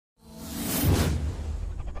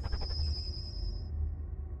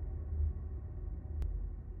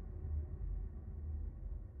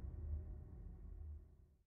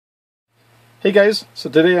Hey guys, so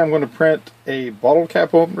today I'm going to print a bottle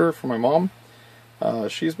cap opener for my mom.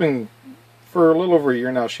 She's been, for a little over a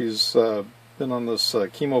year now, she's been on this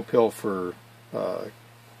chemo pill for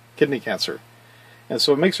kidney cancer. And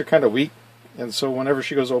so it makes her kind of weak. And so whenever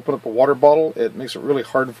she goes to open up a water bottle, it makes it really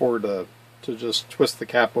hard for her to just twist the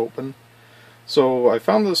cap open. So I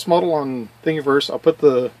found this model on Thingiverse. I'll put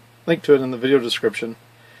the link to it in the video description.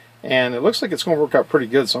 And it looks like it's going to work out pretty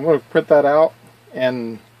good. So I'm going to print that out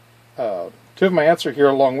and two of my aunts are here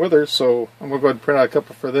along with her, so I'm going to go ahead and print out a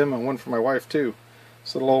couple for them and one for my wife too.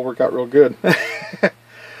 So it'll all work out real good.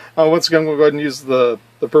 Once again, we'll go ahead and use the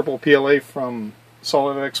Purple PLA from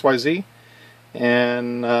SolidXYZ,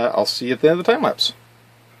 and I'll see you at the end of the time lapse.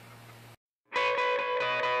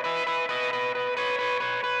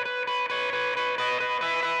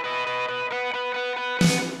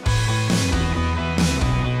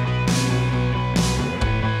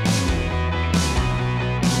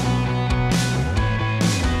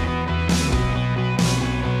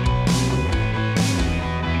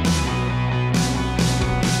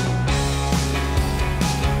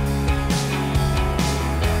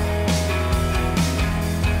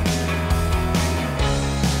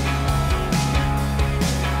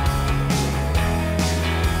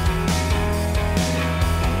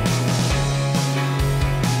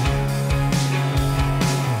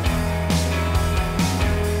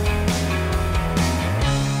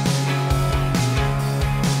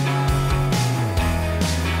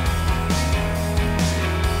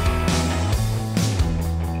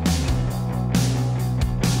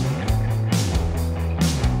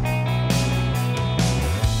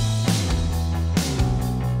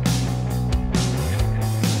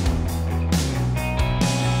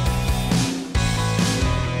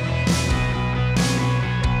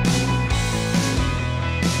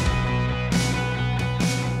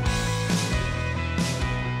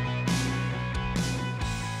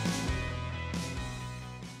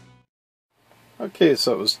 Okay,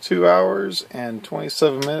 so it was 2 hours and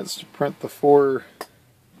 27 minutes to print the 4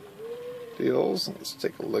 deals. Let's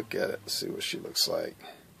take a look at it, see what she looks like.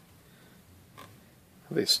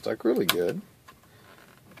 They stuck really good.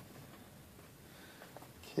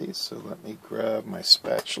 Okay, so let me grab my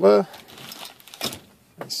spatula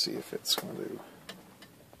and see if it's going to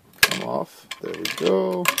come off. There we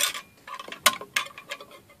go.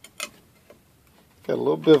 Got a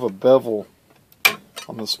little bit of a bevel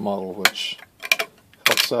on this model, which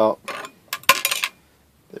helps out.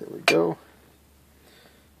 There we go.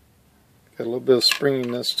 Got a little bit of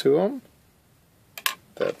springiness to them.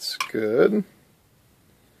 That's good.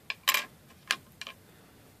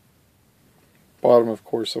 Bottom, of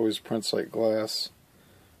course, always prints like glass.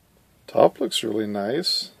 Top looks really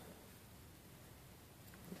nice.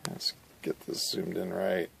 Let's get this zoomed in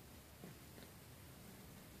right.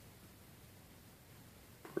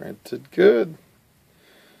 Printed good.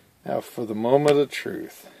 Now for the moment of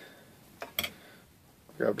truth.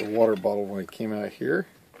 Grabbed a water bottle when it came out here,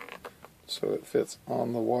 so it fits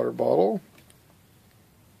on the water bottle.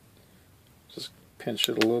 Just pinch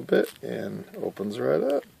it a little bit and opens right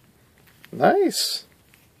up. Nice!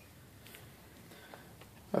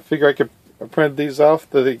 I figure I could print these off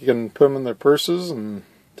that they can put them in their purses and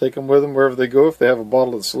take them with them wherever they go if they have a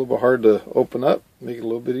bottle that's a little bit hard to open up. Make it a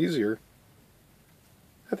little bit easier.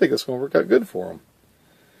 I think it's going to work out good for them.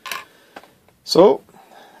 So,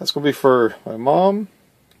 that's going to be for my mom,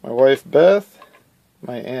 my wife Beth,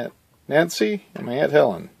 my Aunt Nancy, and my Aunt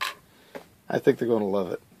Helen. I think they're going to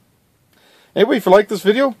love it. Anyway, if you like this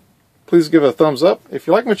video, please give it a thumbs up. If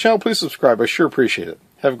you like my channel, please subscribe. I sure appreciate it.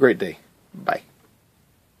 Have a great day. Bye.